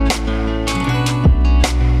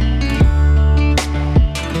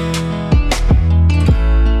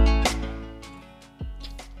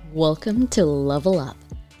Welcome to Level Up,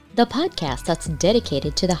 the podcast that's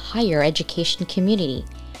dedicated to the higher education community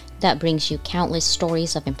that brings you countless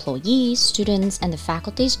stories of employees, students, and the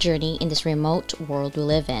faculty's journey in this remote world we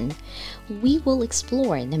live in. We will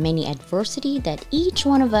explore the many adversity that each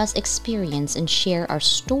one of us experience and share our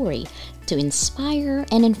story to inspire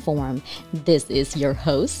and inform. This is your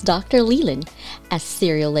host, Dr. Leland, a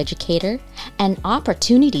serial educator, an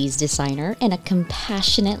opportunities designer, and a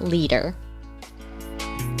compassionate leader.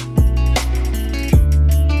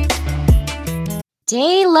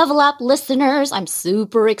 Hey, Level Up listeners, I'm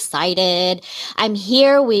super excited. I'm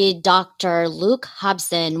here with Dr. Luke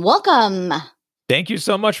Hobson. Welcome. Thank you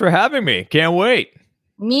so much for having me. Can't wait.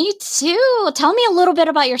 Me too. Tell me a little bit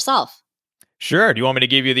about yourself. Sure. Do you want me to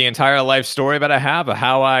give you the entire life story that I have of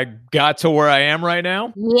how I got to where I am right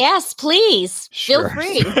now? Yes, please. Sure. Feel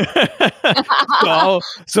free.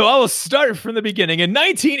 So I will start from the beginning. In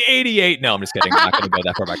 1988, no, I'm just kidding. I'm not going to go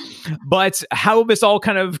that far back. But how this all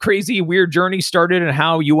kind of crazy, weird journey started and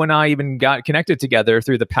how you and I even got connected together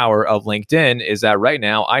through the power of LinkedIn is that right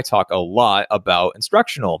now I talk a lot about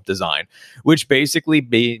instructional design, which basically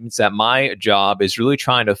means that my job is really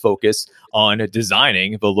trying to focus on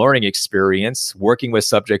designing the learning experience, working with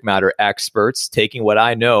subject matter experts, taking what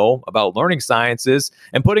I know about learning sciences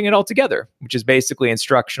and putting it all together, which is basically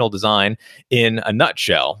instructional design in a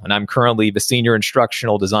nutshell. And I'm currently the senior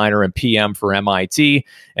instructional designer and PM for MIT.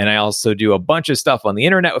 And I also do a bunch of stuff on the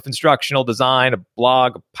internet with instructional design, a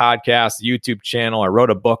blog, a podcast, YouTube channel. I wrote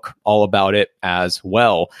a book all about it as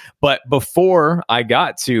well. But before I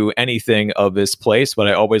got to anything of this place, what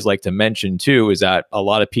I always like to mention too is that a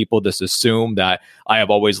lot of people just assume that I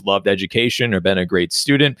have always loved education or been a great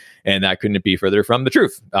student, and that couldn't be further from the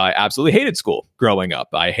truth. I absolutely hated school growing up.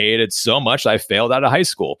 I hated so much I failed out of high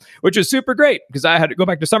school, which is super great because I had to go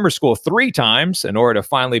back to summer school 3 times in order to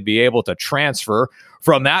finally be able to transfer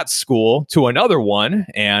from that school to another one.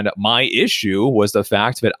 And my issue was the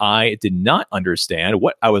fact that I did not understand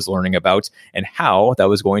what I was learning about and how that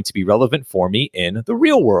was going to be relevant for me in the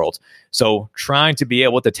real world. So trying to be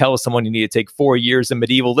able to tell someone you need to take 4 years in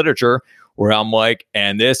medieval literature, where I'm like,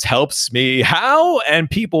 and this helps me how? And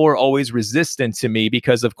people were always resistant to me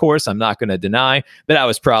because, of course, I'm not going to deny that I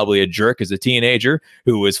was probably a jerk as a teenager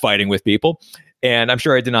who was fighting with people. And I'm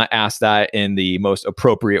sure I did not ask that in the most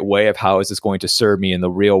appropriate way of how is this going to serve me in the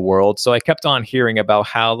real world. So I kept on hearing about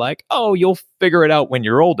how like, oh, you'll figure it out when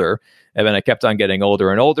you're older. And then I kept on getting older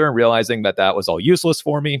and older and realizing that that was all useless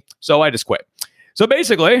for me. So I just quit. So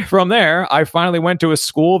basically, from there, I finally went to a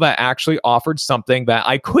school that actually offered something that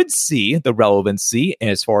I could see the relevancy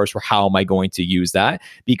as far as for how am I going to use that,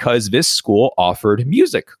 because this school offered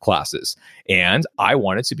music classes and I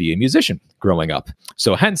wanted to be a musician growing up.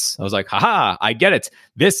 So hence, I was like, haha, I get it.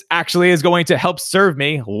 This actually is going to help serve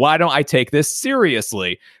me. Why don't I take this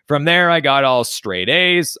seriously? From there, I got all straight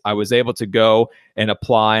A's. I was able to go and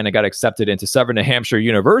apply, and I got accepted into Southern New Hampshire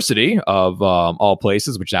University of all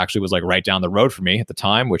places, which actually was like right down the road for me at the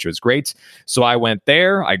time, which was great. So I went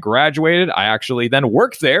there, I graduated. I actually then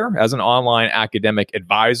worked there as an online academic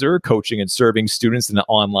advisor, coaching and serving students in an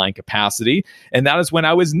online capacity. And that is when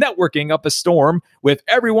I was networking up a storm with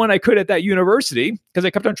everyone I could at that university, because I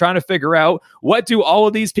kept on trying to figure out, what do all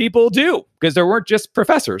of these people do? Because there weren't just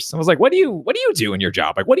professors. I was like, what do you do in your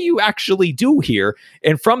job? Like, what do you actually do here?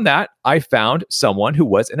 And from that, I found someone who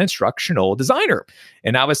was an instructional designer.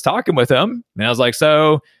 And I was talking with him and I was like,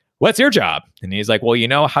 so what's your job? And he's like, well, you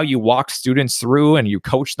know how you walk students through and you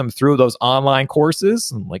coach them through those online courses?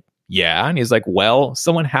 I'm like, yeah. And he's like, well,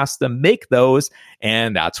 someone has to make those.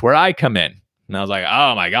 And that's where I come in. And I was like,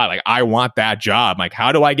 oh my God, like I want that job. Like,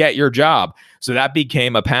 how do I get your job? So that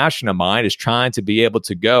became a passion of mine, is trying to be able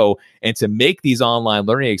to go and to make these online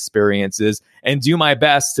learning experiences and do my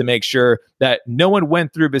best to make sure that no one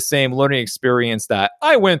went through the same learning experience that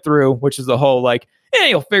I went through, which is the whole like,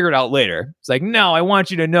 you'll figure it out later. It's like, no, I want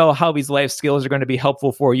you to know how these life skills are going to be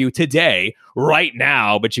helpful for you today, right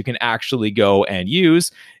now, but you can actually go and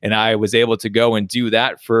use. And I was able to go and do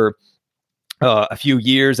that for a few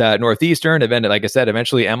years at Northeastern, and then, like I said,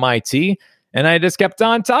 eventually MIT. And I just kept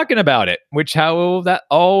on talking about it, which how that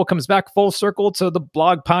all comes back full circle to the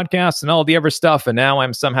blog, podcast, and all the other stuff. And now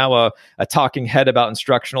I'm somehow a talking head about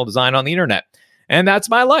instructional design on the internet. And that's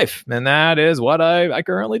my life. And that is what I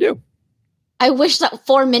currently do. I wish that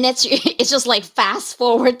 4 minutes, it's just like fast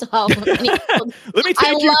forward to how many Let me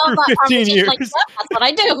take you through 15 years. Like, yeah, that's what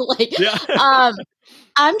I do. Like, yeah.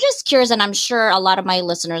 I'm just curious, and I'm sure a lot of my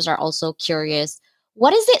listeners are also curious.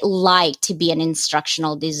 What is it like to be an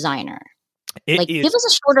instructional designer? Give us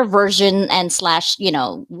a shorter version and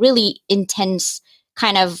 / really intense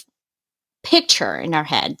kind of picture in our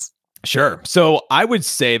heads. Sure. So I would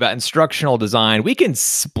say that instructional design, we can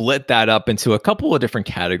split that up into a couple of different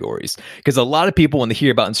categories. Because a lot of people, when they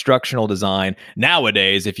hear about instructional design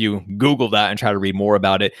nowadays, if you Google that and try to read more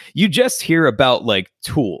about it, you just hear about like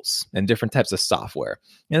tools and different types of software.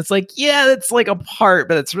 And it's like, yeah, it's like a part,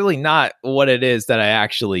 but it's really not what it is that I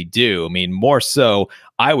actually do. I mean, more so,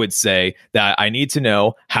 I would say that I need to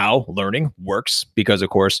know how learning works because, of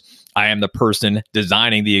course, I am the person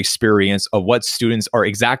designing the experience of what students are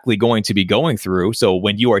exactly going to be going through. So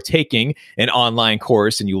when you are taking an online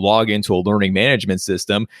course and you log into a learning management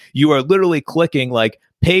system, you are literally clicking like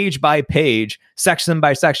page by page, section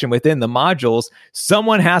by section within the modules.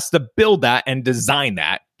 Someone has to build that and design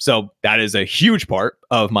that. So that is a huge part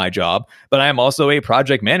of my job, but I am also a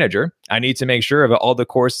project manager. I need to make sure that all the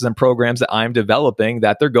courses and programs that I'm developing,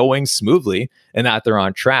 that they're going smoothly and that they're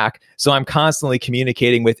on track. So I'm constantly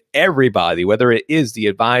communicating with everybody, whether it is the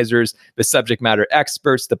advisors, the subject matter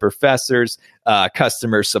experts, the professors,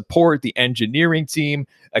 customer support, the engineering team,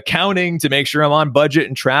 accounting to make sure I'm on budget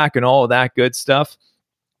and track and all of that good stuff.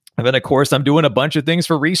 And then, of course, I'm doing a bunch of things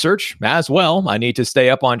for research as well. I need to stay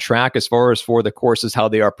up on track as far as for the courses, how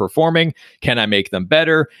they are performing. Can I make them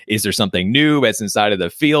better? Is there something new that's inside of the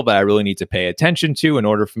field that I really need to pay attention to in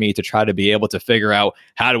order for me to try to be able to figure out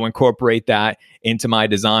how to incorporate that into my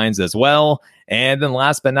designs as well? And then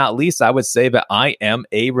last but not least, I would say that I am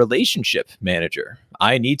a relationship manager.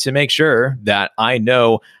 I need to make sure that I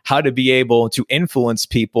know how to be able to influence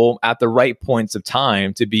people at the right points of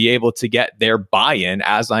time to be able to get their buy-in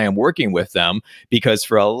as I am working with them. Because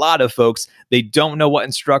for a lot of folks, they don't know what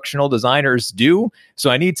instructional designers do. So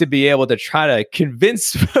I need to be able to try to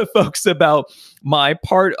convince folks about my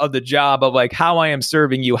part of the job of like how I am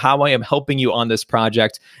serving you, how I am helping you on this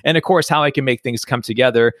project, and of course, how I can make things come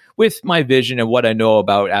together with my vision and what I know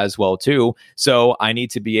about as well too. So I need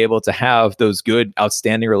to be able to have those good,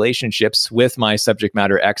 outstanding relationships with my subject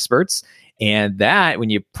matter experts. And that, when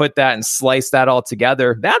you put that and slice that all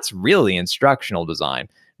together, that's really instructional design.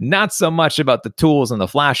 Not so much about the tools and the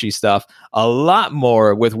flashy stuff, a lot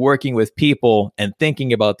more with working with people and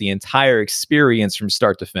thinking about the entire experience from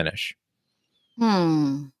start to finish.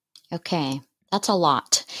 Okay. That's a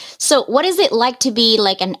lot. So what is it like to be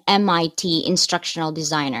like an MIT instructional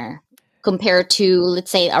designer compared to, let's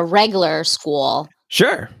say, a regular school?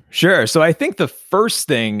 Sure. So I think the first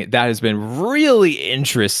thing that has been really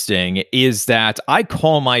interesting is that I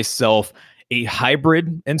call myself a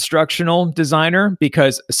hybrid instructional designer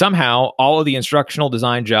because somehow all of the instructional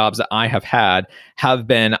design jobs that I have had have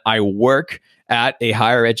been I work at a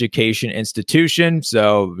higher education institution.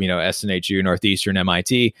 So, SNHU, Northeastern,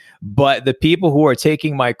 MIT. But the people who are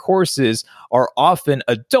taking my courses are often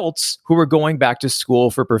adults who are going back to school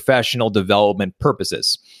for professional development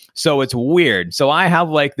purposes. So it's weird. So I have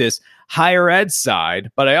like this higher ed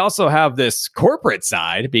side, but I also have this corporate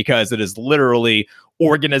side because it is literally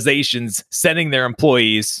organizations sending their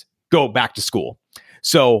employees go back to school.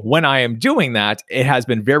 So when I am doing that, it has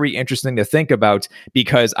been very interesting to think about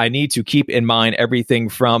because I need to keep in mind everything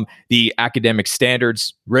from the academic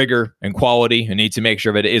standards, rigor, and quality. I need to make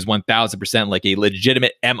sure that it is 1000% like a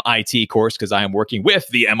legitimate MIT course because I am working with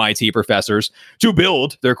the MIT professors to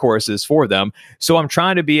build their courses for them. So I'm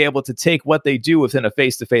trying to be able to take what they do within a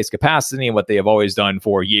face-to-face capacity and what they have always done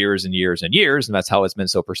for years and years and years, and that's how it's been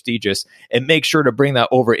so prestigious, and make sure to bring that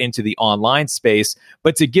over into the online space,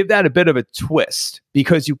 but to give that a bit of a twist.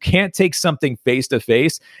 Because you can't take something face to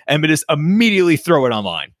face and just immediately throw it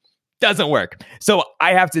online. Doesn't work. So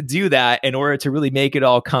I have to do that in order to really make it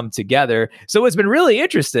all come together. So it's been really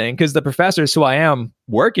interesting because the professors who I am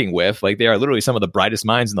working with, like they are literally some of the brightest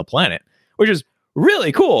minds on the planet, which is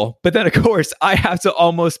really cool. But then, of course, I have to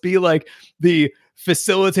almost be like the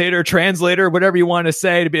facilitator, translator, whatever you want to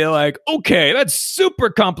say, to be like, okay, that's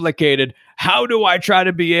super complicated. How do I try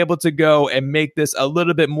to be able to go and make this a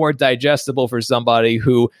little bit more digestible for somebody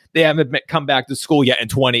who they haven't come back to school yet in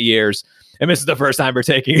 20 years? And this is the first time we're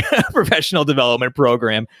taking a professional development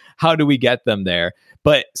program. How do we get them there?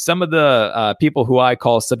 But some of the people who I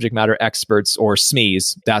call subject matter experts or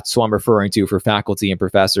SMEs, that's who I'm referring to for faculty and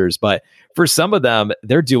professors. But for some of them,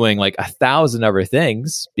 they're doing like 1,000 other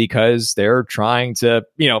things because they're trying to,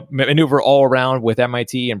 maneuver all around with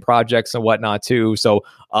MIT and projects and whatnot too. So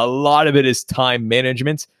a lot of it is time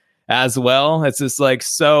management as well. It's just like,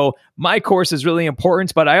 so my course is really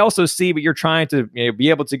important, but I also see that you're trying to be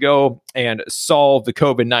able to go and solve the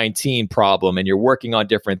COVID-19 problem and you're working on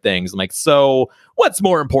different things. I'm like, so what's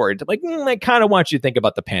more important? I'm like, I kind of want you to think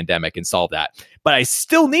about the pandemic and solve that, but I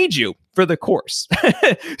still need you for the course.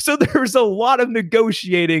 So there was a lot of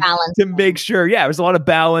negotiating to make sure, there's a lot of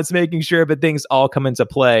balance, making sure that things all come into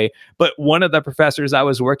play. But one of the professors I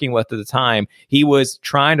was working with at the time, he was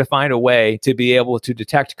trying to find a way to be able to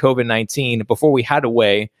detect COVID-19 before we had a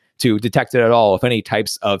way to detect it at all, if any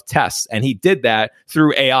types of tests. And he did that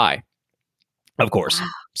through AI, of course. Wow.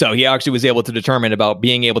 So he actually was able to determine about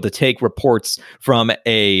being able to take reports from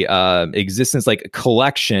a existence like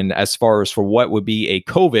collection as far as for what would be a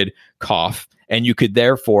COVID cough. And you could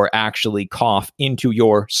therefore actually cough into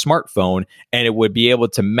your smartphone, and it would be able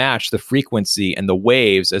to match the frequency and the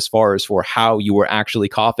waves as far as for how you were actually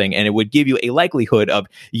coughing. And it would give you a likelihood of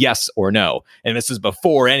yes or no. And this is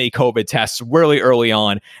before any COVID tests, really early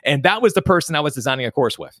on. And that was the person I was designing a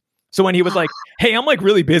course with. So when he was like, hey, I'm like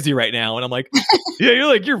really busy right now. And I'm like,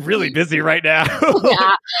 yeah, you're really busy right now.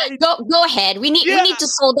 Yeah. Go ahead. We need to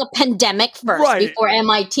solve the pandemic first before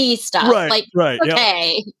MIT stuff. Right.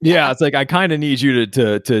 Okay. Yeah. It's like, I kind of need you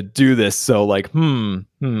to do this. So like,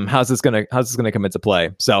 how's this gonna come into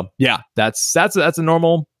play? So yeah, that's a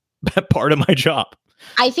normal part of my job.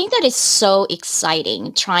 I think that is so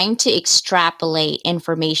exciting, trying to extrapolate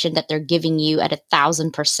information that they're giving you at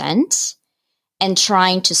 1,000%. And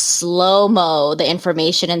trying to slow-mo the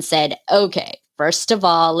information and said, okay, first of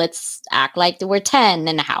all, let's act like we're 10.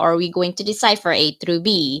 And how are we going to decipher A through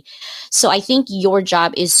B? So I think your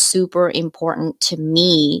job is super important to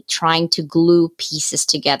me, trying to glue pieces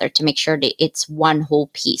together to make sure that it's one whole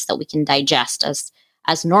piece that we can digest as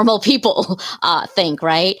normal people think,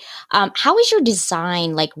 right? How is your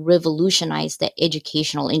design like revolutionize the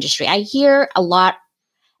educational industry? I hear a lot,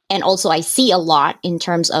 and also I see a lot in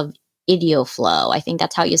terms of IdeoFlow. I think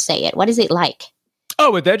that's how you say it. What is it like?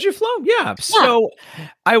 Oh, with EduFlow? Yeah. So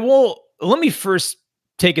let me first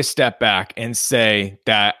take a step back and say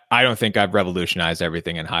that I don't think I've revolutionized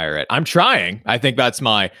everything in higher ed. I'm trying. I think that's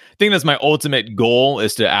my ultimate goal,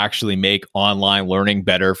 is to actually make online learning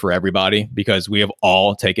better for everybody, because we have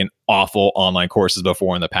all taken awful online courses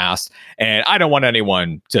before in the past. And I don't want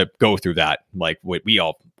anyone to go through that like what we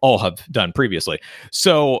all have done previously.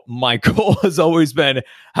 So my goal has always been,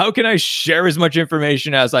 how can I share as much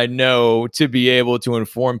information as I know to be able to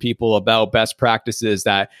inform people about best practices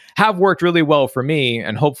that have worked really well for me,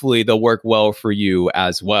 and hopefully they'll work well for you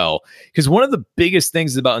as well. Because one of the biggest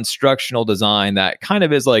things about instructional design that kind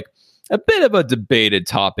of is like a bit of a debated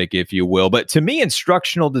topic, if you will, but to me,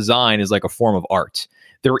 instructional design is like a form of art.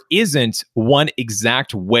 There isn't one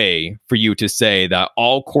exact way for you to say that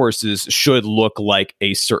all courses should look like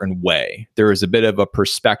a certain way. There is a bit of a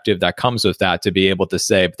perspective that comes with that, to be able to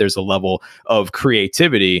say there's a level of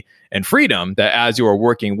creativity and freedom that, as you are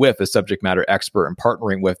working with a subject matter expert and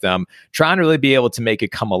partnering with them, trying to really be able to make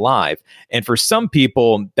it come alive. And for some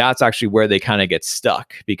people, that's actually where they kind of get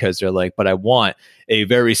stuck, because they're like, but I want a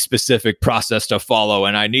very specific process to follow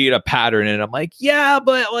and I need a pattern. And I'm like, yeah,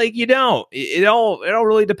 but like, you don't. It all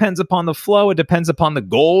really depends upon the flow. It depends upon the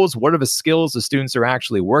goals. What are the skills the students are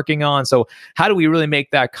actually working on? So how do we really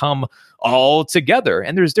make that come all together?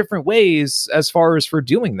 And there's different ways as far as for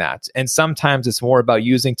doing that. And sometimes it's more about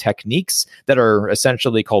using techniques that are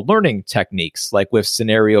essentially called learning techniques, like with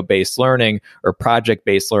scenario-based learning or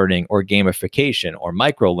project-based learning or gamification or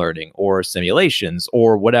micro-learning or simulations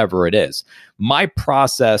or whatever it is. My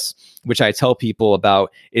process, which I tell people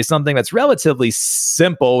about, is something that's relatively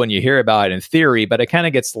simple when you hear about it in theory, but it kind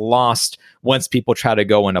of gets lost once people try to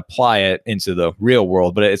go and apply it into the real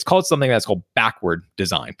world. But it's called something that's called backward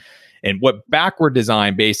design. And what backward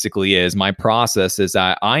design basically is, my process is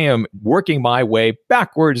that I am working my way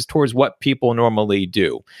backwards towards what people normally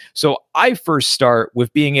do. So I first start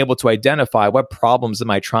with being able to identify what problems am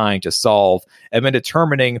I trying to solve, and then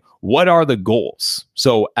determining what are the goals.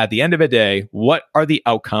 So at the end of the day, what are the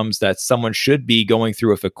outcomes that someone should be going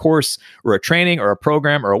through with a course or a training or a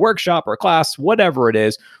program or a workshop or a class, whatever it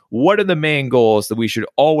is. What are the main goals that we should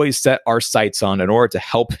always set our sights on in order to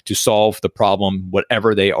help to solve the problem,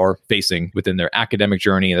 whatever they are facing within their academic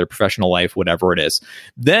journey, their professional life, whatever it is.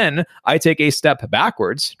 Then I take a step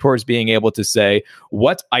backwards towards being able to say,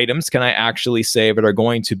 what items can I actually say that are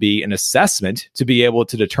going to be an assessment to be able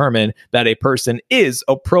to determine that a person is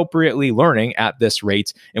appropriately learning at this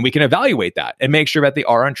rate, and we can evaluate that and make sure that they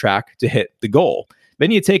are on track to hit the goal. Then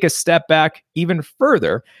you take a step back even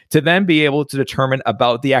further to then be able to determine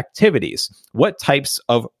about the activities. What types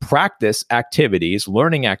of practice activities,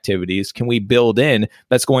 learning activities can we build in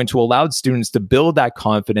that's going to allow students to build that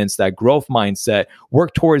confidence, that growth mindset,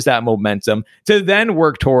 work towards that momentum, to then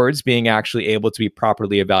work towards being actually able to be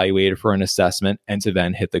properly evaluated for an assessment and to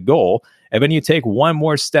then hit the goal. And then you take one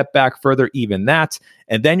more step back further, even that,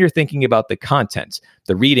 and then you're thinking about the content,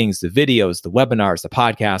 the readings, the videos, the webinars, the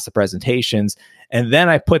podcasts, the presentations. And then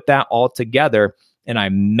I put that all together and I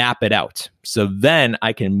map it out. So then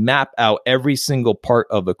I can map out every single part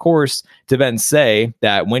of the course to then say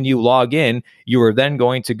that when you log in, you are then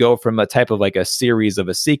going to go from a type of like a series of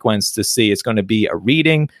a sequence to see it's going to be a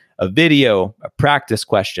reading, a video, a practice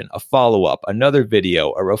question, a follow-up, another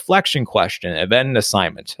video, a reflection question, and then an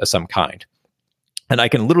assignment of some kind. And I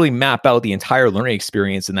can literally map out the entire learning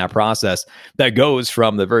experience in that process that goes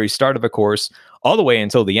from the very start of a course all the way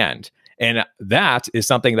until the end. And that is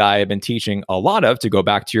something that I have been teaching a lot of, to go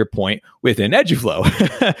back to your point, within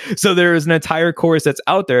EduFlow. So there is an entire course that's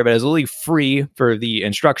out there that is really free for the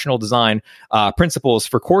instructional design principles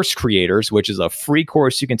for course creators, which is a free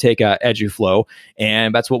course you can take at EduFlow.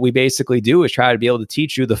 And that's what we basically do, is try to be able to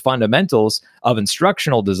teach you the fundamentals of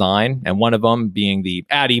instructional design. And one of them being the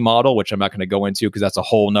ADDIE model, which I'm not going to go into because that's a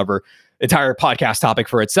whole nother entire podcast topic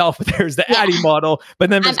for itself. But there's the ADDIE model,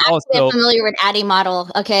 but then there's also familiar with ADDIE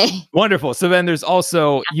model. Okay. Wonderful. So then there's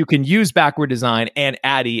also, you can use backward design and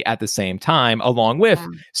ADDIE at the same time, along with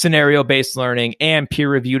scenario-based learning and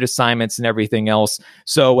peer-reviewed assignments and everything else.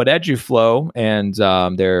 So what EduFlow and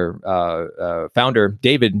their founder,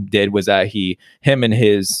 David, did was that him and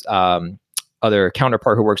his other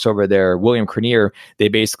counterpart who works over there, William Cranier, they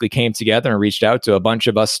basically came together and reached out to a bunch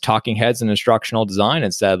of us talking heads in instructional design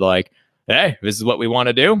and said, like, hey, this is what we want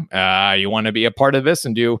to do. You want to be a part of this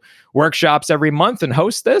and do workshops every month and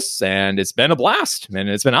host this? And it's been a blast, and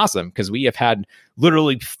it's been awesome, because we have had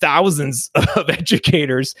literally thousands of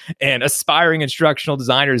educators and aspiring instructional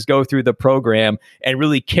designers go through the program and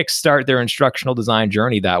really kickstart their instructional design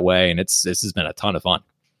journey that way. And this has been a ton of fun.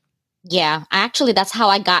 Yeah, actually, that's how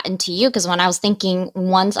I got into you, because when I was thinking,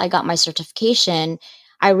 once I got my certification,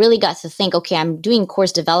 I really got to think, okay, I'm doing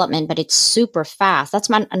course development, but it's super fast. That's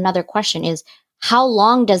another question is, how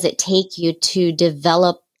long does it take you to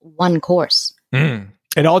develop one course?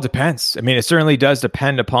 It all depends. I mean, it certainly does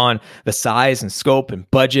depend upon the size and scope and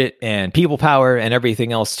budget and people power and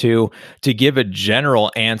everything else too. To give a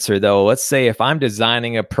general answer though, let's say if I'm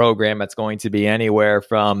designing a program that's going to be anywhere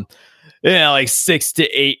from like 6 to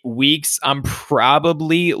 8 weeks, I'm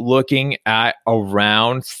probably looking at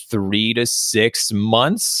around 3 to 6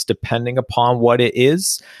 months, depending upon what it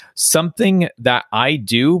is. Something that I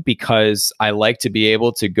do, because I like to be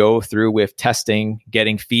able to go through with testing,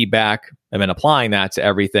 getting feedback, and then applying that to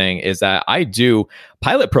everything, is that I do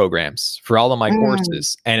pilot programs for all of my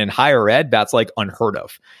courses. And in higher ed, that's like unheard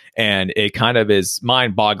of. And it kind of is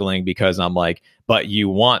mind-boggling, because I'm like, but you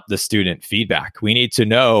want the student feedback. We need to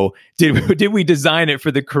know, did we design it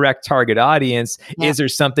for the correct target audience? Yeah. Is there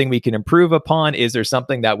something we can improve upon? Is there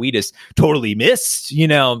something that we just totally missed?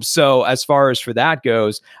 So as far as for that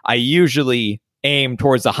goes, I usually aim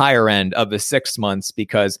towards the higher end of the 6 months,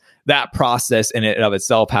 because that process in and of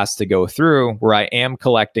itself has to go through, where I am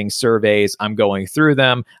collecting surveys, I'm going through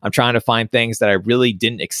them, I'm trying to find things that I really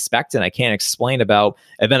didn't expect and I can't explain about,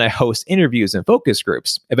 and then I host interviews and focus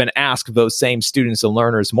groups, and then ask those same students and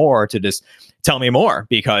learners more to just tell me more,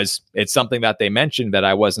 because it's something that they mentioned that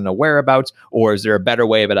I wasn't aware about, or is there a better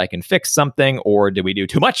way that I can fix something, or did we do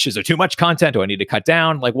too much? Is there too much content? Do I need to cut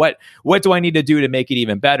down? Like what do I need to do to make it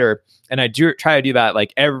even better? And I do try to do that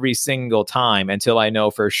like every single time until I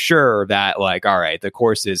know for sure that, like, all right, the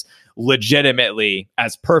course is legitimately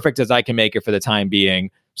as perfect as I can make it for the time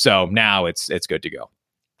being. So now it's good to go.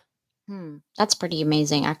 That's pretty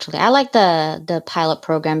amazing, actually. I like the pilot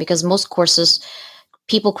program, because most courses,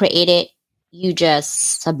 people create it, you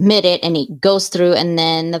just submit it and it goes through, and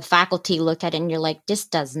then the faculty look at it and you're like, this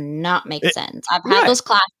does not make sense. I've had those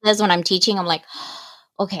classes when I'm teaching, I'm like,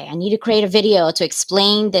 okay, I need to create a video to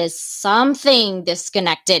explain this something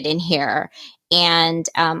disconnected in here. And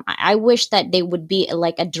I wish that they would be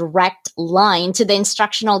like a direct line to the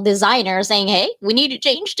instructional designer saying, hey, we need to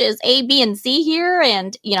change this A, B, and C here.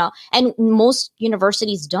 And, and most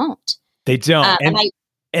universities don't. They don't.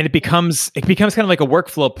 And it becomes kind of like a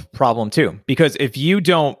workflow problem too, because if you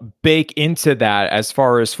don't bake into that as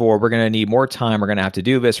far as for we're going to need more time, we're going to have to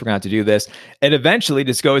do this, we're going to have to do this, it eventually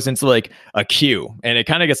just goes into like a queue, and it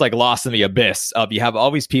kind of gets like lost in the abyss of you have all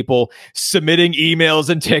these people submitting emails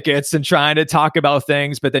and tickets and trying to talk about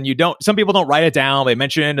things, but then some people don't write it down. They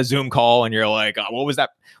mention a Zoom call, and you're like, oh, what was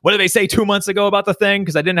that? What did they say 2 months ago about the thing?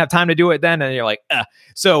 Because I didn't have time to do it then, and you're like,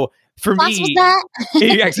 so. For me, was that?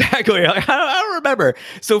 Yeah, exactly. Like, I don't remember.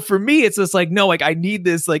 So for me, it's just like, no, like I need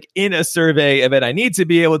this like in a survey event. I need to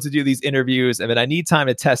be able to do these interviews, and then I need time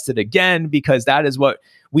to test it again, because that is what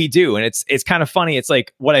we do. And it's kind of funny. It's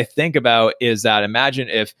like what I think about is that imagine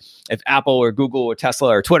if Apple or Google or Tesla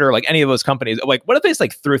or Twitter, like any of those companies, like what if they just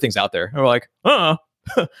like threw things out there and we're like, well,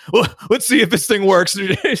 let's see if this thing works.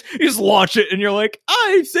 You just launch it, and you're like,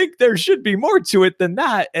 I think there should be more to it than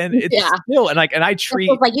that. And it's still, and I treat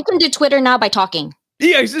like you can do Twitter now by talking.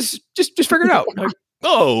 Yeah, just figure it out. Like,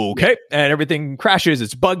 oh, okay. And everything crashes.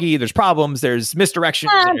 It's buggy. There's problems. There's misdirections.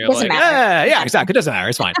 And you're like, yeah, exactly. It doesn't matter.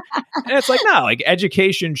 It's fine. And it's like, no, like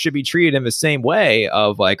education should be treated in the same way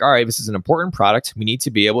of like, all right, this is an important product. We need to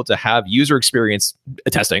be able to have user experience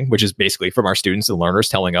testing, which is basically from our students and learners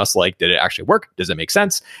telling us like, did it actually work? Does it make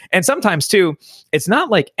sense? And sometimes too, it's not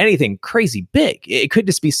like anything crazy big. It could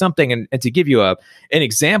just be something. And to give you an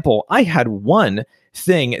example, I had one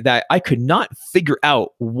thing that I could not figure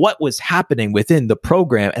out what was happening within the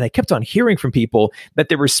program. And I kept on hearing from people that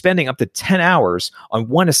they were spending up to 10 hours on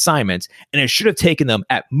one assignment, and it should have taken them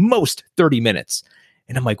at most 30 minutes.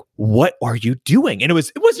 And I'm like, what are you doing? And it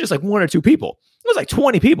wasn't just like one or two people. It was like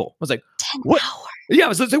 20 people. I was like, 10 what? hours. Yeah, I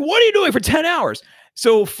was like, what are you doing for 10 hours?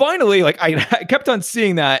 So finally, like I kept on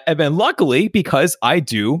seeing that. And then luckily, because I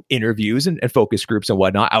do interviews and focus groups and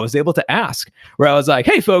whatnot, I was able to ask where I was like,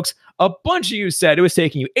 hey, folks, a bunch of you said it was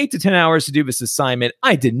taking you 8 to 10 hours to do this assignment.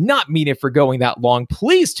 I did not mean it for going that long.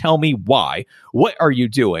 Please tell me why. What are you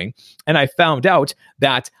doing? And I found out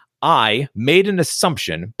that I made an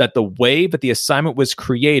assumption that the way that the assignment was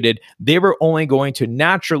created, they were only going to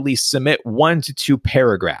naturally submit 1 to 2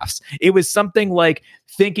 paragraphs. It was something like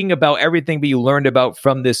thinking about everything that you learned about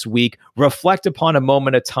from this week, reflect upon a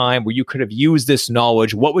moment of time where you could have used this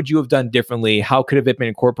knowledge. What would you have done differently? How could have it been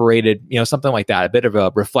incorporated? You know, something like that, a bit of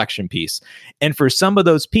a reflection piece. And for some of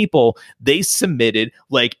those people, they submitted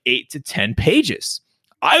like 8 to 10 pages.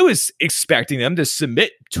 I was expecting them to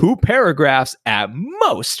submit 2 paragraphs at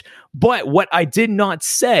most, but what I did not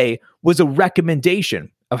say was a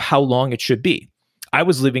recommendation of how long it should be. I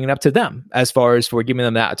was leaving it up to them as far as for giving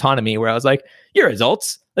them that autonomy where I was like, you're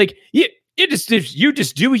adults. Like, you just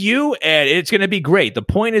do you, and it's going to be great. The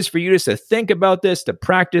point is for you just to think about this, to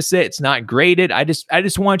practice it. It's not graded. I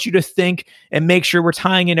just want you to think and make sure we're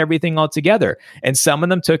tying in everything all together. And some of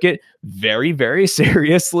them took it very, very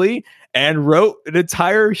seriously and wrote an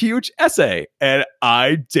entire huge essay. And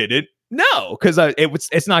I didn't know because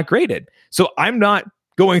it's not graded. So I'm not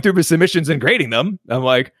going through the submissions and grading them. I'm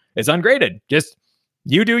like, it's ungraded. Just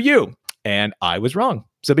you do you. And I was wrong.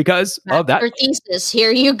 So because of that, your thesis,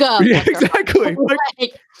 here you go. Yeah, exactly.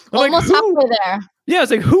 Almost halfway there. Yeah,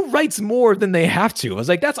 it's like, who writes more than they have to? I was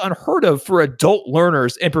like, that's unheard of for adult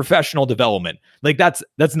learners in professional development. Like that's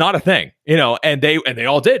not a thing, you know. And they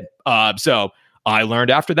all did. So I learned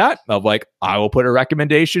after that of like, I will put a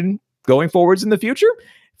recommendation going forwards in the future.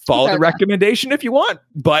 Follow the recommendation if you want,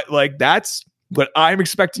 but like that's what I'm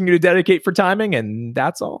expecting you to dedicate for timing, and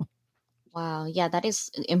that's all. Wow. Yeah, that is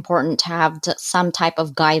important to have some type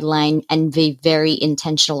of guideline and be very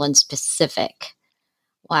intentional and specific.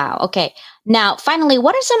 Wow. Okay. Now, finally,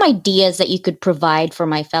 what are some ideas that you could provide for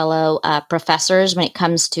my fellow professors when it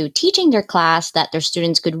comes to teaching their class that their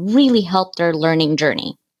students could really help their learning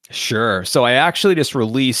journey? Sure. So I actually just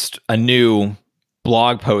released a new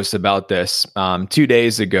blog post about this 2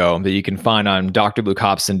 days ago that you can find on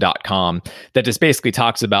drlukhobson.com that just basically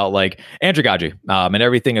talks about like andragogy and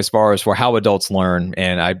everything as far as for how adults learn.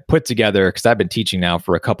 And I put together, because I've been teaching now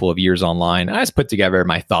for a couple of years online, and I just put together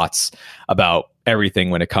my thoughts about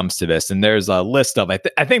everything when it comes to this. And there's a list of,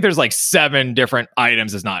 I think there's like 7 different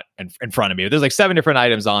items. It's not in front of me. There's like 7 different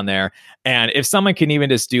items on there. And if someone can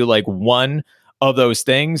even just do like one of those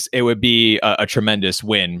things, it would be a tremendous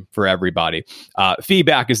win for everybody.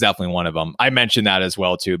 Feedback is definitely one of them. I mentioned that as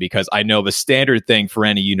well, too, because I know the standard thing for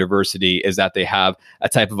any university is that they have a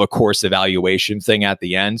type of a course evaluation thing at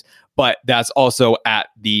the end, but that's also at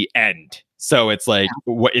the end. So it's like,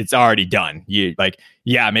 it's already done. You like,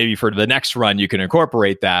 yeah, maybe for the next run, you can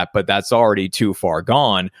incorporate that, but that's already too far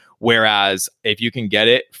gone. Whereas if you can get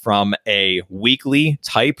it from a weekly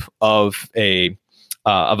type of a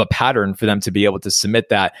of a pattern for them to be able to submit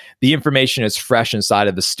that, the information is fresh inside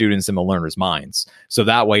of the students and the learners' minds. So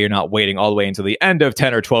that way you're not waiting all the way until the end of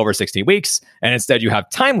 10 or 12 or 16 weeks. And instead you have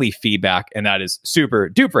timely feedback. And that is super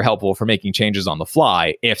duper helpful for making changes on the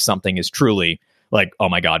fly if something is truly like, oh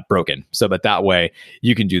my God, broken. So but that way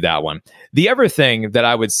you can do that one. The other thing that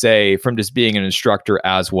I would say from just being an instructor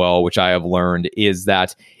as well, which I have learned, is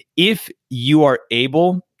that if you are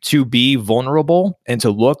able to be vulnerable and to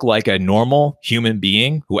look like a normal human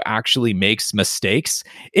being who actually makes mistakes,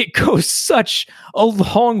 it goes such a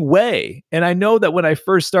long way. And I know that when I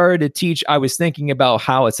first started to teach, I was thinking about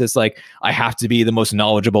how it's just like, I have to be the most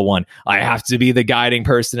knowledgeable one. I have to be the guiding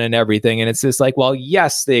person and everything. And it's just like, well,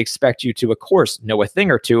 yes, they expect you to, of course, know a thing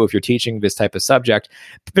or two if you're teaching this type of subject.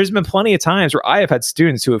 There's been plenty of times where I have had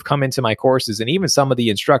students who have come into my courses, and even some of the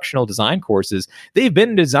instructional design courses, they've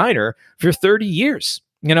been a designer for 30 years.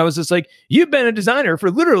 You know, it's just like, you've been a designer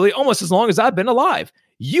for literally almost as long as I've been alive.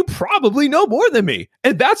 You probably know more than me,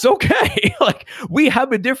 and that's okay. Like, we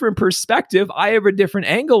have a different perspective. I have a different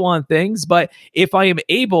angle on things. But if I am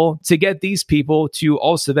able to get these people to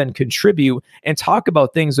also then contribute and talk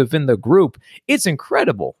about things within the group, it's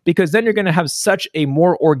incredible, because then you're going to have such a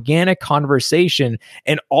more organic conversation,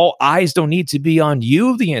 and all eyes don't need to be on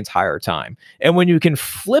you the entire time. And when you can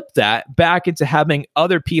flip that back into having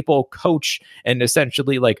other people coach and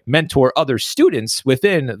essentially like mentor other students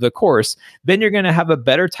within the course, then you're going to have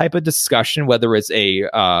a better type of discussion, whether it's a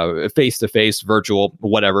face-to-face, virtual,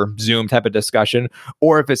 whatever, Zoom type of discussion,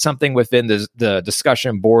 or if it's something within the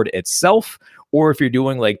discussion board itself, or if you're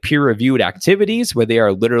doing like peer-reviewed activities where they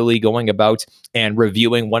are literally going about and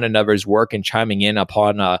reviewing one another's work and chiming in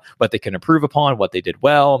upon what they can improve upon, what they did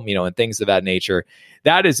well, you know, and things of that nature.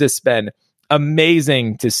 That has just been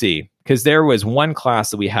amazing to see, because there was one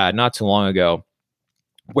class that we had not too long ago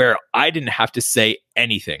where I didn't have to say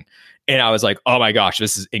anything. And I was like, oh my gosh,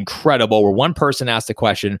 this is incredible. Where one person asked a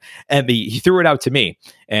question and he threw it out to me.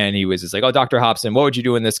 And he was just like, oh, Dr. Hobson, what would you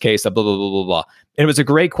do in this case? Blah, blah, blah, blah, blah. And it was a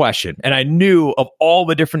great question. And I knew of all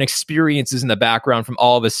the different experiences in the background from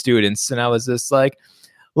all of the students. And I was just like,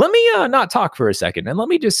 let me not talk for a second, and let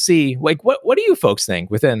me just see, like, what do you folks think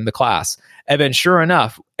within the class? And then sure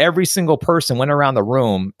enough, every single person went around the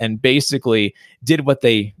room and basically did what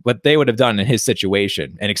they would have done in his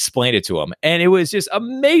situation and explained it to him. And it was just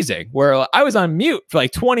amazing, where I was on mute for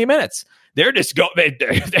like 20 minutes. They're just they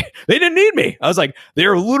didn't need me. I was like,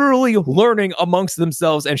 they're literally learning amongst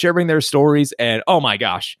themselves and sharing their stories. And oh my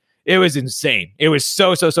gosh, it was insane. It was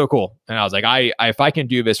so cool. And I was like, if I can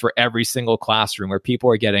do this for every single classroom where people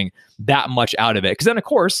are getting that much out of it. Because then, of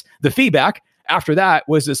course, the feedback after that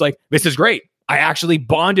was just like, this is great. I actually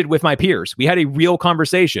bonded with my peers. We had a real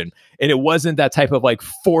conversation. And it wasn't that type of like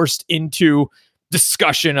forced into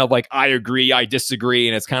discussion of like, I agree, I disagree.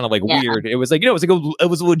 And it's kind of like weird. It was like, it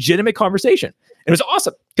was a legitimate conversation. It was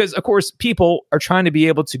awesome, because of course people are trying to be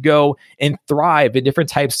able to go and thrive in different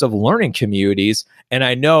types of learning communities. And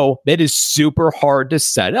I know that is super hard to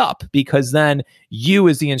set up, because then you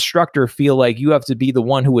as the instructor feel like you have to be the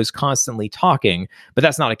one who is constantly talking, but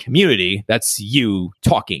that's not a community. That's you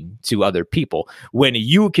talking to other people. When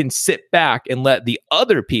you can sit back and let the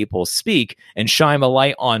other people speak and shine a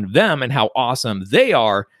light on them and how awesome they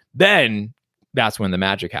are, then that's when the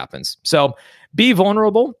magic happens. So be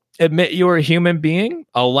vulnerable. Admit you're a human being,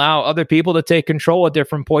 allow other people to take control at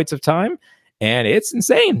different points of time. And it's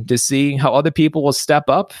insane to see how other people will step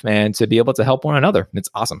up and to be able to help one another. It's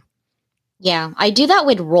awesome. Yeah, I do that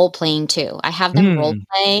with role playing too. I have them role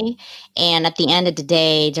play, and at the end of the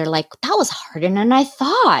day, they're like, that was harder than I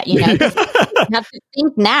thought. You know, you have to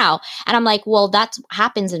think now. And I'm like, well, that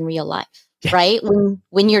happens in real life. Yeah. Right?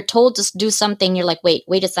 When you're told to do something, you're like,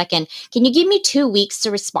 wait a second. Can you give me 2 weeks to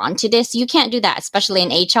respond to this? You can't do that, especially in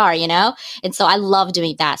HR, you know? And so I love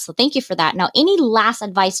doing that. So thank you for that. Now, any last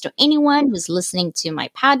advice to anyone who's listening to my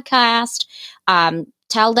podcast?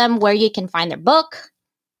 Tell them where you can find their book.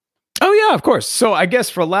 Oh, yeah, of course. So I guess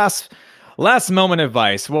for last moment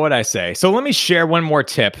advice, what would I say? So let me share one more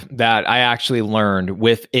tip that I actually learned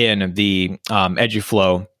within the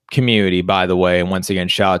EduFlow community, by the way. And once again,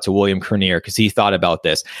 shout out to William Kernier, because he thought about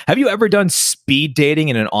this. Have you ever done speed dating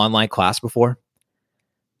in an online class before?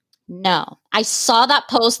 No. I saw that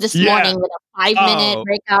post this morning with a 5-minute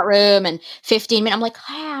breakout room and 15 minutes. I'm like,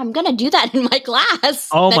 I'm going to do that in my class.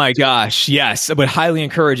 Oh my gosh. Yes. I would highly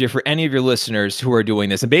encourage you, for any of your listeners who are doing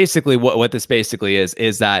this. And basically what this basically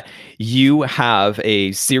is that you have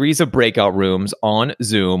a series of breakout rooms on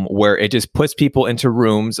Zoom where it just puts people into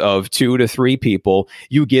rooms of 2 to 3 people.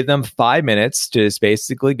 You give them 5 minutes to just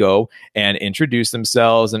basically go and introduce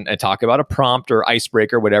themselves and talk about a prompt or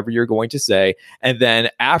icebreaker, whatever you're going to say. And then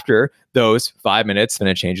after, those 5 minutes, then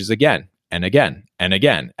it changes again and again and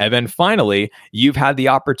again. And then finally, you've had the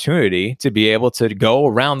opportunity to be able to go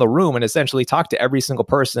around the room and essentially talk to every single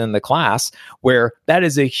person in the class, where that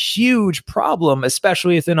is a huge problem,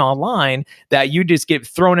 especially within online, that you just get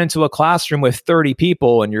thrown into a classroom with 30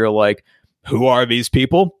 people and you're like, who are these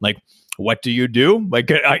people? Like, what do you do?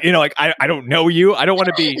 Like, I don't know you. I don't want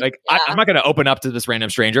to be like, I'm not going to open up to this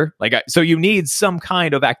random stranger. So you need some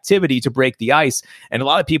kind of activity to break the ice. And a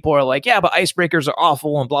lot of people are like, yeah, but icebreakers are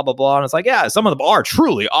awful and blah, blah, blah. And it's like, yeah, some of them are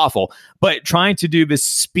truly awful. But trying to do this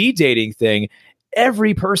speed dating thing,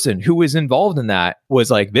 every person who was involved in that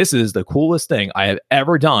was like, this is the coolest thing I have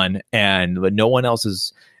ever done. And no one else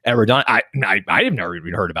has ever done. I have never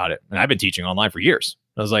even heard about it. And I've been teaching online for years.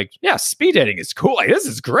 I was like, yeah, speed dating is cool. Like, this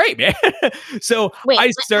is great, man. So Wait,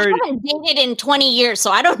 I started. I haven't dated in 20 years,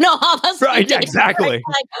 so I don't know how that's right. Yeah, exactly.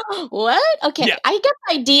 Like, what? Okay. Yeah. I get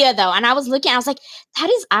the idea though. And I was looking, I was like, that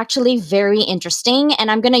is actually very interesting.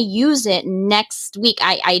 And I'm going to use it next week.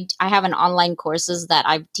 I have an online courses that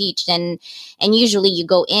I teach, and usually you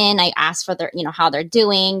go in, I ask for their, how they're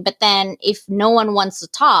doing. But then if no one wants to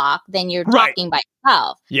talk, then you're talking by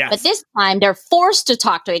yourself. Yes. But this time they're forced to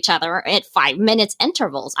talk to each other at 5 minutes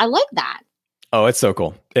intervals. I like that. Oh, it's so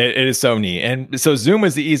cool. It is so neat. And so Zoom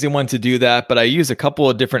is the easy one to do that, but I use a couple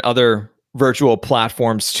of different other virtual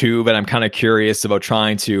platforms too, but I'm kind of curious about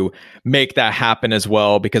trying to make that happen as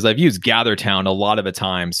well, because I've used GatherTown a lot of the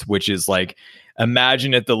times, which is like,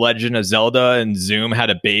 imagine if The Legend of Zelda and Zoom had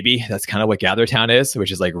a baby. That's kind of what GatherTown is, which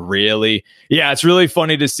is like really, it's really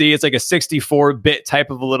funny to see. It's like a 64-bit type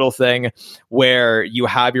of a little thing where you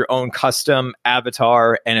have your own custom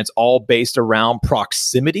avatar and it's all based around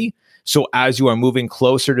proximity. So as you are moving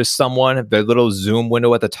closer to someone, the little Zoom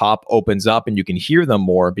window at the top opens up and you can hear them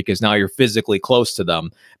more because now you're physically close to them.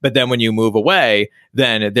 But then when you move away,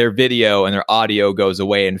 then their video and their audio goes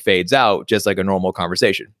away and fades out, just like a normal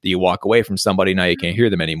conversation. You walk away from somebody, now you can't hear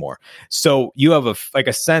them anymore. So you have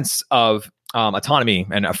a sense of autonomy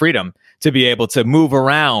and a freedom to be able to move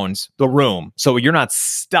around the room. So you're not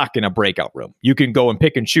stuck in a breakout room. You can go and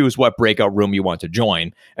pick and choose what breakout room you want to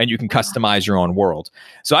join, and you can customize your own world.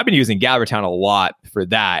 So I've been using GatherTown a lot for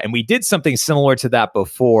that. And we did something similar to that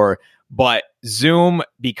before, but Zoom,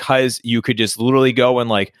 because you could just literally go and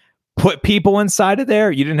like put people inside of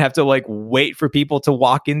there. You didn't have to like wait for people to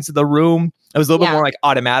walk into the room. It was a little bit more like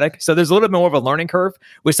automatic. So there's a little bit more of a learning curve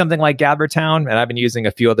with something like GatherTown. And I've been using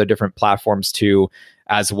a few other different platforms too,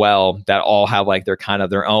 as well, that all have like their kind of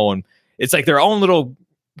their own, it's like their own little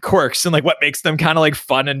quirks and like what makes them kind of like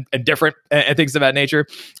fun and different and things of that nature.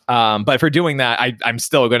 But for doing that, I'm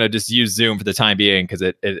still going to just use Zoom for the time being because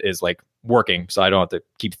it is like working. So I don't have to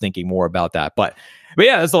keep thinking more about that. But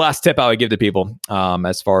yeah, that's the last tip I would give to people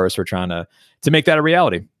as far as for trying to make that a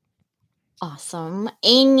reality. Awesome.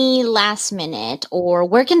 Any last minute, or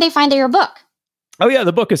where can they find your book? Oh, yeah,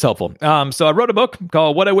 the book is helpful. So I wrote a book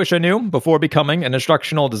called What I Wish I Knew Before Becoming an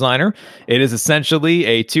Instructional Designer. It is essentially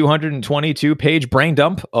a 222-page brain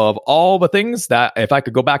dump of all the things that if I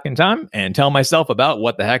could go back in time and tell myself about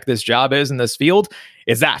what the heck this job is in this field,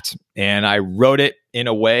 is that. And I wrote it in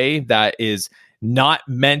a way that is not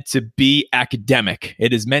meant to be academic.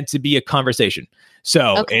 It is meant to be a conversation.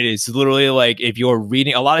 So It is literally like if you're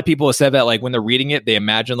reading, a lot of people have said that like when they're reading it, they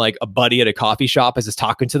imagine like a buddy at a coffee shop is just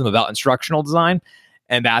talking to them about instructional design.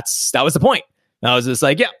 And that was the point. I was just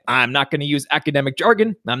like, yeah, I'm not going to use academic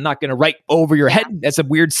jargon. I'm not going to write over your head. That's a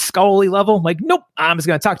weird scholarly level. Like, nope, I'm just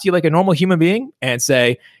going to talk to you like a normal human being and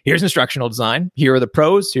say, here's instructional design. Here are the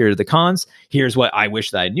pros. Here are the cons. Here's what I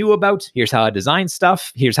wish that I knew about. Here's how I design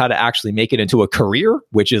stuff. Here's how to actually make it into a career,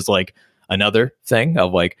 which is like another thing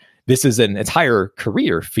of like, this is an entire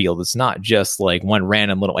career field. It's not just like one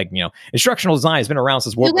random little, like, instructional design has been around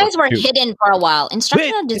since World War II. You guys were hidden for a while.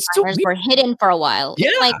 Instructional designers were hidden for a while. Yeah.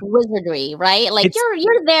 It's like wizardry, right? Like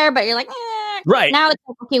you're there, but you're like, right. Now it's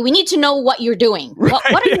like, okay, we need to know what you're doing. Right.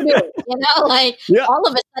 What are you doing? All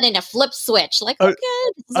of a sudden a flip switch. Like, okay,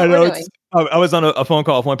 this is what we're doing. I was on a phone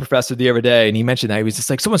call with one professor the other day, and he mentioned that he was just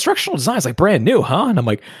like, so instructional design is like brand new, huh? And I'm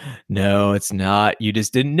like, no, it's not. You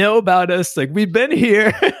just didn't know about us. Like, we've been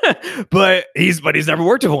here, but he's never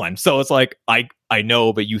worked with one. So it's like, I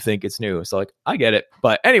know, but you think it's new. So like, I get it.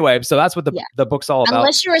 But anyway, so that's what the book's all about.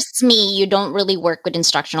 Unless you're a SME, you don't really work with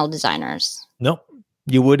instructional designers. Nope.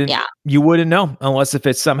 You wouldn't know unless if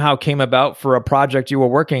it somehow came about for a project you were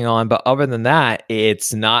working on. But other than that,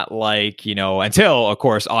 it's not like, until, of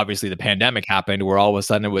course, obviously the pandemic happened where all of a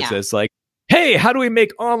sudden it was this like, hey, how do we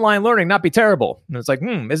make online learning not be terrible? And it's like,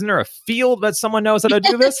 isn't there a field that someone knows how to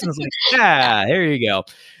do this? And it's like, yeah, here you go.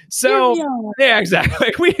 So yeah, exactly.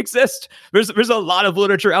 Like we exist. There's a lot of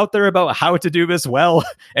literature out there about how to do this well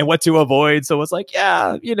and what to avoid. So it's like,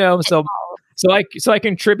 yeah, so I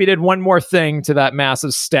contributed one more thing to that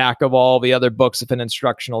massive stack of all the other books in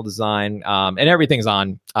instructional design. And everything's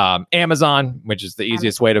on Amazon, which is the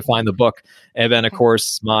easiest way to find the book. And then of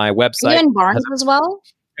course my website. Are you in Barnes as well?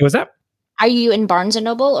 What's that? Are you in Barnes &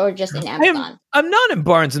 Noble or just in Amazon? I'm not in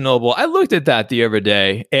Barnes & Noble. I looked at that the other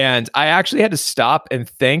day, and I actually had to stop and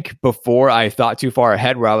think before I thought too far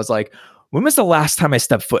ahead, where I was like, when was the last time I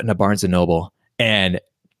stepped foot in a Barnes & Noble? And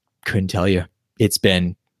couldn't tell you. It's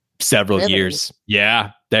been several years.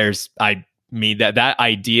 Yeah. That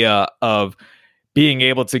idea of being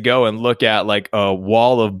able to go and look at like a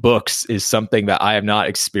wall of books is something that I have not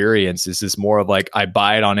experienced. This is more of like, I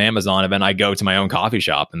buy it on Amazon and then I go to my own coffee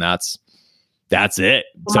shop, and that's it.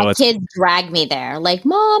 My kids drag me there. Like,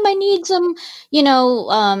 Mom, I need some,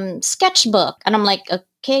 sketchbook. And I'm like,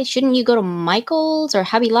 okay, shouldn't you go to Michael's or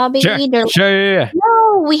Hobby Lobby? Sure, yeah.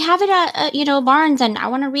 No, we have it at, Barnes, and I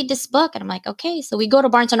want to read this book. And I'm like, okay. So we go to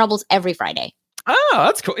Barnes & Noble's every Friday. Oh,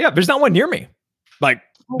 that's cool. Yeah, there's not one near me. Like,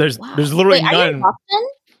 there's literally none. Are you in Boston?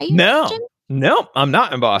 Are you in Boston? No, I'm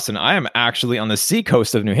not in Boston. I am actually on the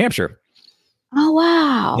seacoast of New Hampshire. Oh,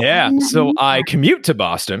 wow. Yeah. So I commute to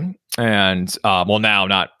Boston, and now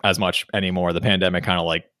not as much anymore. The pandemic kind of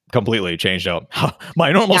like completely changed up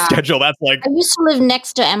my normal schedule. That's like, I used to live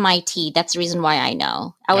next to MIT. That's the reason why I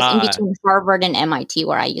know. I was in between Harvard and MIT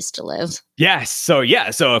where I used to live. Yes. So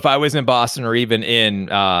if I was in Boston or even in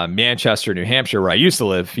Manchester, New Hampshire, where I used to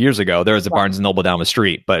live years ago, there was a Barnes & Noble down the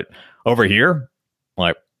street. But over here,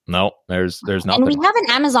 like, no, there's nothing. And we have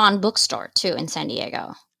an Amazon bookstore too in San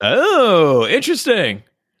Diego. Oh, interesting.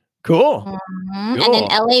 Cool. Mm-hmm. Cool. And in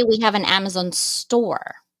LA, we have an Amazon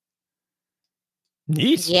store.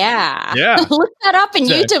 Neat. Yeah. Look that up in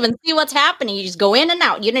YouTube and see what's happening. You just go in and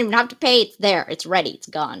out. You don't even have to pay. It's there. It's ready. It's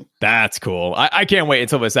gone. That's cool. I can't wait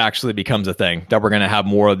until this actually becomes a thing, that we're going to have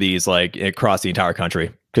more of these like across the entire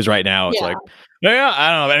country. Because right now it's like, I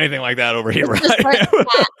don't have anything like that over here. Right?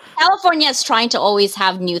 California is trying to always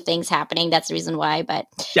have new things happening. That's the reason why. But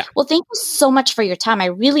well, thank you so much for your time. I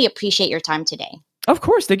really appreciate your time today. Of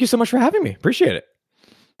course. Thank you so much for having me. Appreciate it.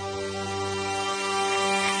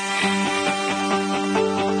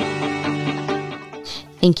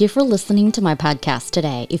 Thank you for listening to my podcast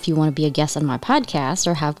today. If you want to be a guest on my podcast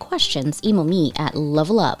or have questions, email me at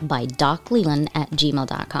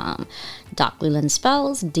levelupbydocleyland@gmail.com. Doc Leland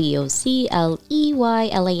spells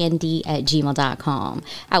DOCLEYLAND@gmail.com.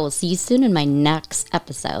 I will see you soon in my next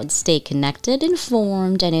episode. Stay connected,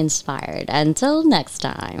 informed, and inspired. Until next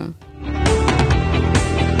time.